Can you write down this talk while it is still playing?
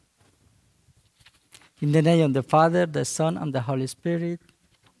In the name of the Father, the Son, and the Holy Spirit,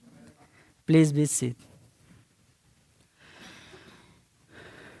 please be seated.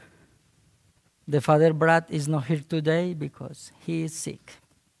 The Father Brad is not here today because he is sick.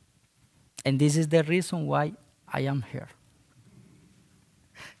 And this is the reason why I am here.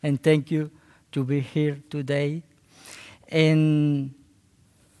 And thank you to be here today. And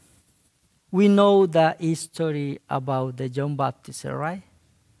we know the history about the John Baptist, right?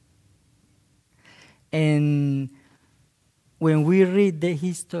 And when we read the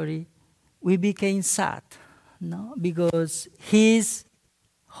history, we became sad, no? Because he's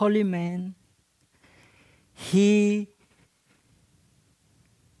holy man. He,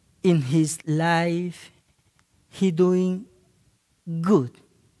 in his life, he doing good.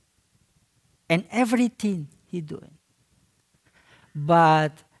 And everything he doing.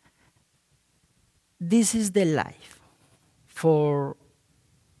 But this is the life for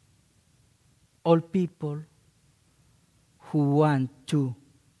all people who want to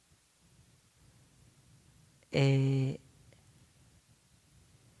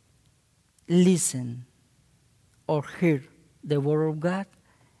listen or hear the word of God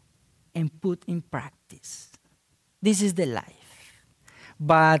and put in practice. This is the life.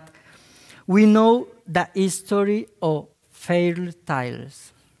 But we know the history of fairy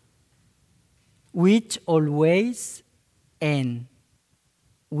tales, which always end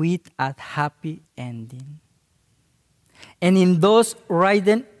with a happy ending. And in those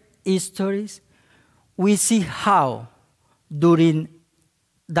written histories, we see how, during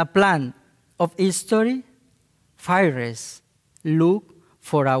the plan of history, fairies look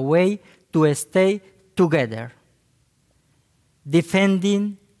for a way to stay together,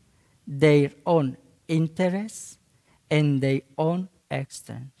 defending their own interests and their own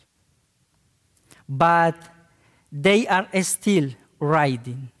extent. But they are still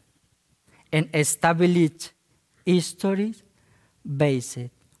writing and establish histories based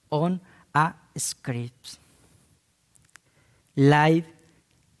on a script. Life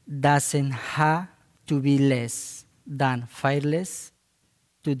doesn't have to be less than fearless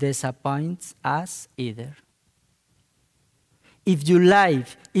to disappoint us either. If your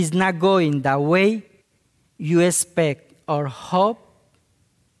life is not going the way you expect or hope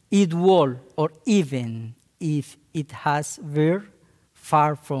it will, or even if it has veered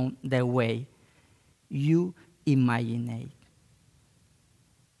far from the way you imagine it.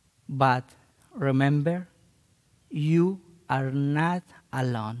 But remember, you are not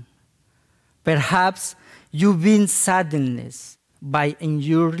alone. Perhaps you've been saddened by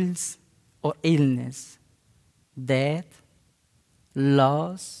injuries or illness, death,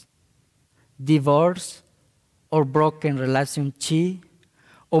 loss, divorce, or broken relationship,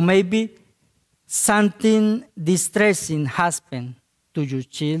 or maybe something distressing happened to your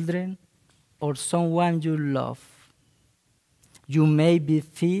children or someone you love. You may be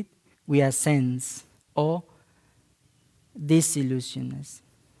filled with a sense of disillusion,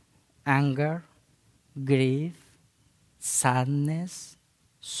 anger, grief, sadness,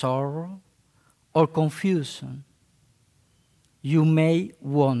 sorrow, or confusion. You may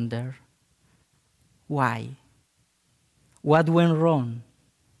wonder, why? What went wrong?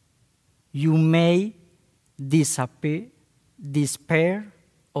 You may despair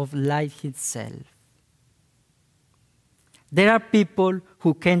of life itself. There are people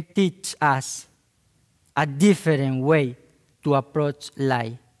who can teach us a different way to approach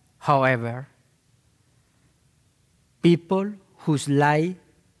life. However, people whose life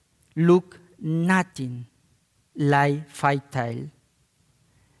look nothing like fatal,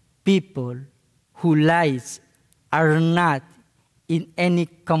 people whose lives are not in any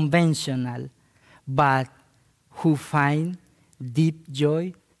conventional, but who find deep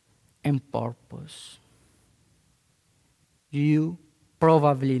joy and purpose. You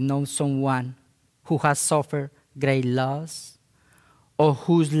probably know someone who has suffered great loss or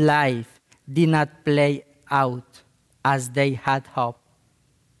whose life did not play out as they had hoped,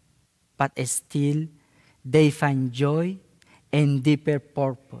 but still they find joy and deeper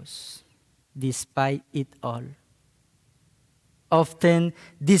purpose despite it all. Often,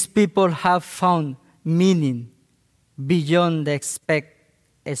 these people have found meaning beyond the expected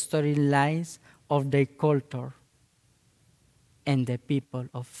storylines of their culture and the people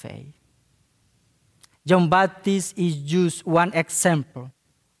of faith. John Baptist is just one example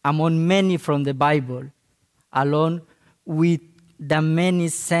among many from the Bible, along with the many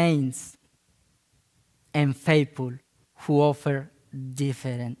saints and faithful who offer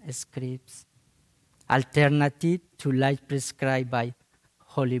different scripts, alternative to life prescribed by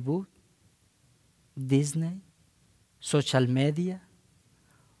Hollywood, Disney, social media,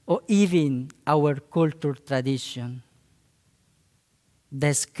 or even our culture tradition.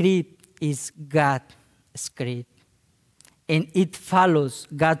 The script is God's script, and it follows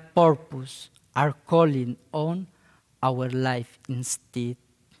God's purpose, our calling on our life instead.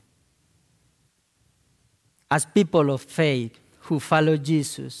 As people of faith who follow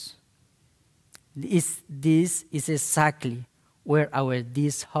Jesus, this is exactly where our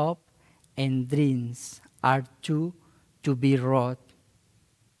deeds, hope, and dreams are to be wrought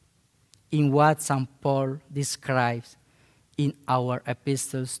in what St. Paul describes in our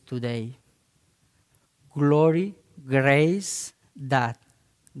epistles today. Glory, grace that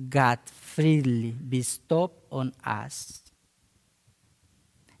God freely bestowed on us.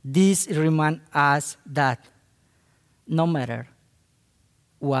 This reminds us that no matter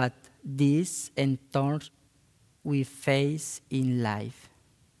what these and turns we face in life,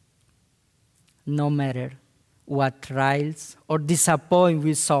 no matter what trials or disappointment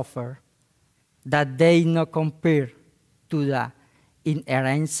we suffer, that they no compare to the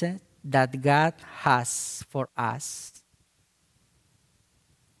inerrancy that God has for us.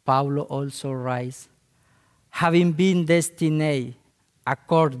 Paulo also writes, having been destined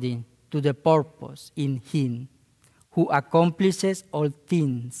according to the purpose in him, who accomplishes all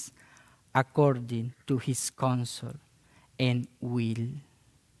things according to his counsel and will.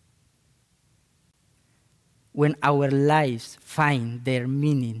 When our lives find their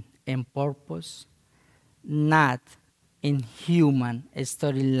meaning and purpose, not in human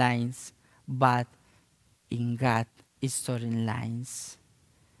storylines, but in God's storylines.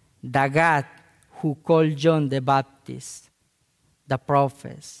 The God who called John the Baptist, the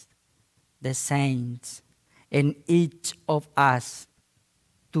prophets, the saints, and each of us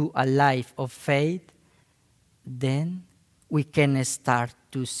to a life of faith, then we can start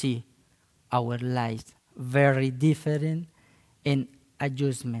to see our lives very different in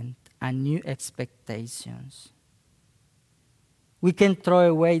adjustment and new expectations. We can throw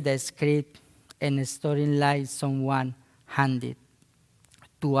away the script and storyline someone handed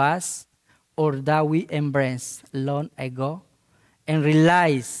to us or that we embraced long ago and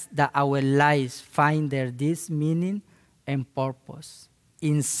realize that our lives find their this meaning and purpose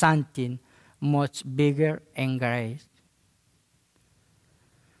in something much bigger and great.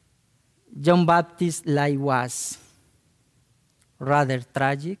 John Baptist's life was rather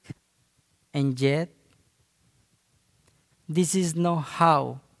tragic, and yet this is not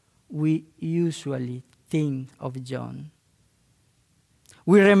how we usually think of John.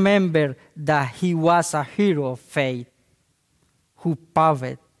 We remember that he was a hero of faith who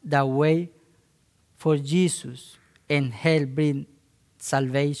paved the way for Jesus and helped bring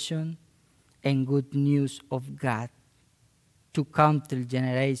salvation and good news of God to countless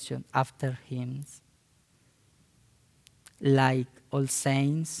generations after him. Like all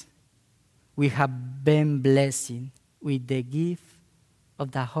saints, we have been blessed with the gift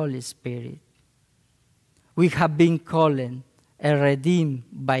of the Holy Spirit. We have been called and redeemed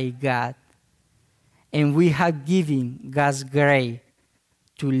by God, and we have given God's grace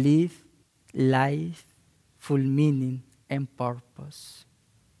to live life full meaning and purpose,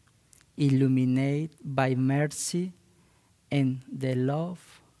 illuminated by mercy and the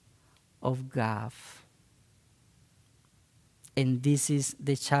love of God. And this is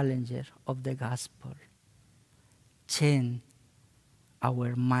the challenger of the gospel. Change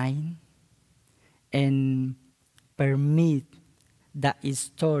our mind and permit the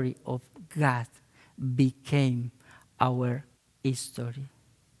story of God became our history.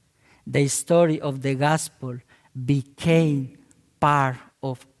 The story of the gospel became part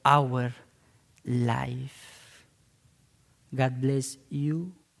of our life. God bless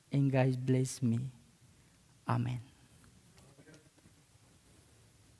you and God bless me. Amen.